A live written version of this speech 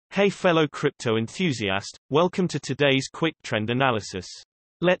Hey fellow crypto enthusiast, welcome to today's quick trend analysis.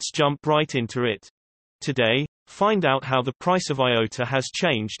 Let's jump right into it. Today, find out how the price of IOTA has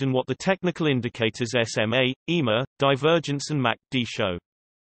changed and what the technical indicators SMA, EMA, divergence and MACD show.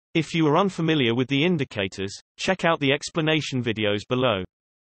 If you are unfamiliar with the indicators, check out the explanation videos below.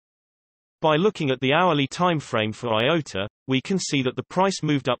 By looking at the hourly time frame for IOTA, we can see that the price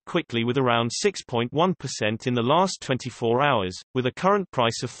moved up quickly with around 6.1% in the last 24 hours, with a current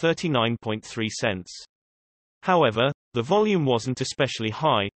price of 39.3 cents. However, the volume wasn't especially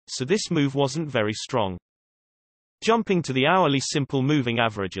high, so this move wasn't very strong. Jumping to the hourly simple moving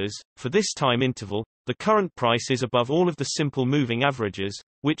averages, for this time interval, the current price is above all of the simple moving averages,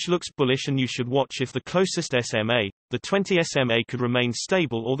 which looks bullish, and you should watch if the closest SMA, the 20 SMA, could remain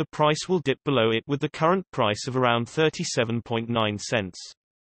stable or the price will dip below it with the current price of around 37.9 cents.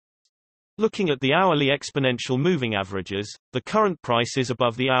 Looking at the hourly exponential moving averages, the current price is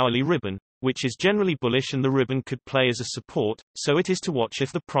above the hourly ribbon, which is generally bullish, and the ribbon could play as a support, so it is to watch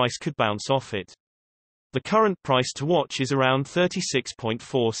if the price could bounce off it. The current price to watch is around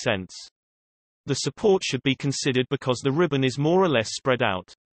 36.4 cents. The support should be considered because the ribbon is more or less spread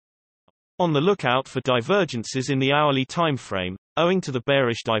out. On the lookout for divergences in the hourly time frame. Owing to the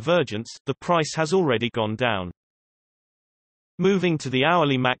bearish divergence, the price has already gone down. Moving to the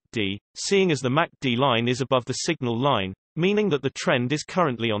hourly MACD, seeing as the MACD line is above the signal line, meaning that the trend is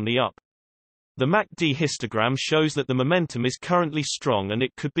currently on the up. The MACD histogram shows that the momentum is currently strong and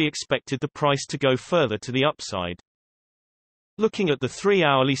it could be expected the price to go further to the upside. Looking at the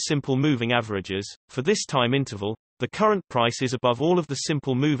 3-hourly simple moving averages, for this time interval, the current price is above all of the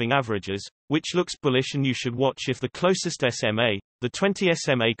simple moving averages, which looks bullish, and you should watch if the closest SMA, the 20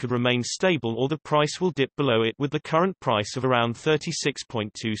 SMA, could remain stable or the price will dip below it with the current price of around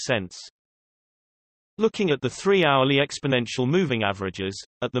 36.2 cents. Looking at the 3-hourly exponential moving averages,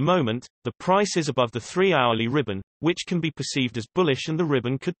 at the moment, the price is above the 3-hourly ribbon, which can be perceived as bullish, and the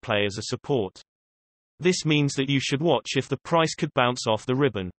ribbon could play as a support. This means that you should watch if the price could bounce off the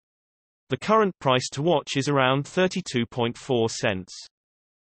ribbon. The current price to watch is around 32.4 cents.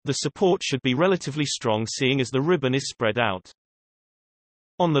 The support should be relatively strong, seeing as the ribbon is spread out.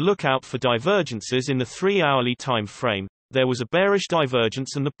 On the lookout for divergences in the 3-hourly time frame, there was a bearish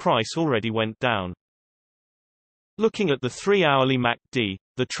divergence and the price already went down. Looking at the 3-hourly MACD,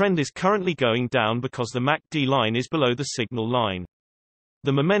 the trend is currently going down because the MACD line is below the signal line.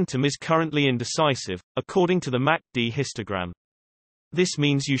 The momentum is currently indecisive, according to the MACD histogram. This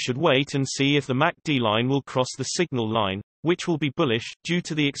means you should wait and see if the MACD line will cross the signal line, which will be bullish, due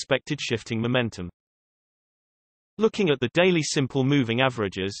to the expected shifting momentum. Looking at the daily simple moving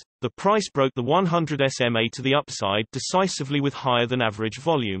averages, the price broke the 100 SMA to the upside decisively with higher than average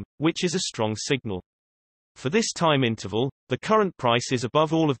volume, which is a strong signal. For this time interval, the current price is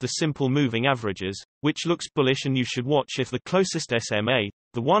above all of the simple moving averages, which looks bullish, and you should watch if the closest SMA,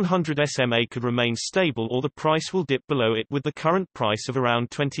 the 100 SMA, could remain stable or the price will dip below it with the current price of around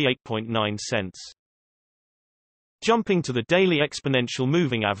 28.9 cents. Jumping to the daily exponential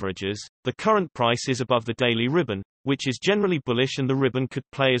moving averages, the current price is above the daily ribbon, which is generally bullish, and the ribbon could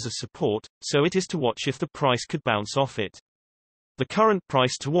play as a support, so it is to watch if the price could bounce off it. The current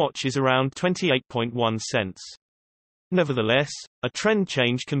price to watch is around 28.1 cents. Nevertheless, a trend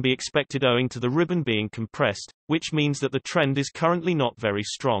change can be expected owing to the ribbon being compressed, which means that the trend is currently not very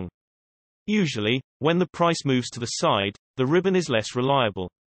strong. Usually, when the price moves to the side, the ribbon is less reliable.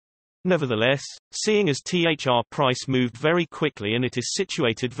 Nevertheless, seeing as THR price moved very quickly and it is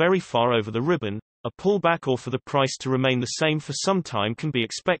situated very far over the ribbon, a pullback or for the price to remain the same for some time can be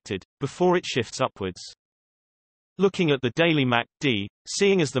expected, before it shifts upwards. Looking at the daily MACD,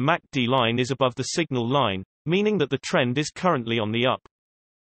 seeing as the MACD line is above the signal line, meaning that the trend is currently on the up.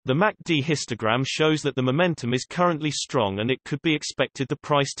 The MACD histogram shows that the momentum is currently strong and it could be expected the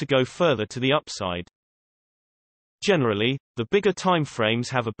price to go further to the upside. Generally, the bigger time frames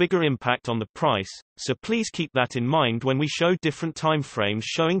have a bigger impact on the price, so please keep that in mind when we show different time frames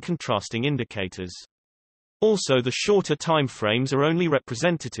showing contrasting indicators. Also, the shorter time frames are only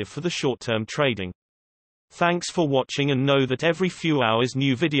representative for the short-term trading. Thanks for watching, and know that every few hours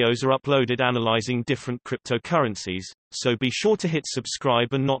new videos are uploaded analyzing different cryptocurrencies, so be sure to hit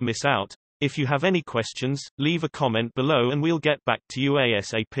subscribe and not miss out. If you have any questions, leave a comment below and we'll get back to you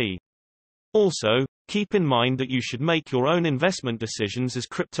ASAP. Also, keep in mind that you should make your own investment decisions, as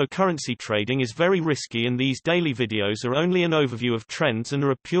cryptocurrency trading is very risky, and these daily videos are only an overview of trends and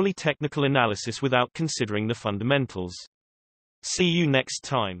are a purely technical analysis without considering the fundamentals. See you next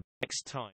time.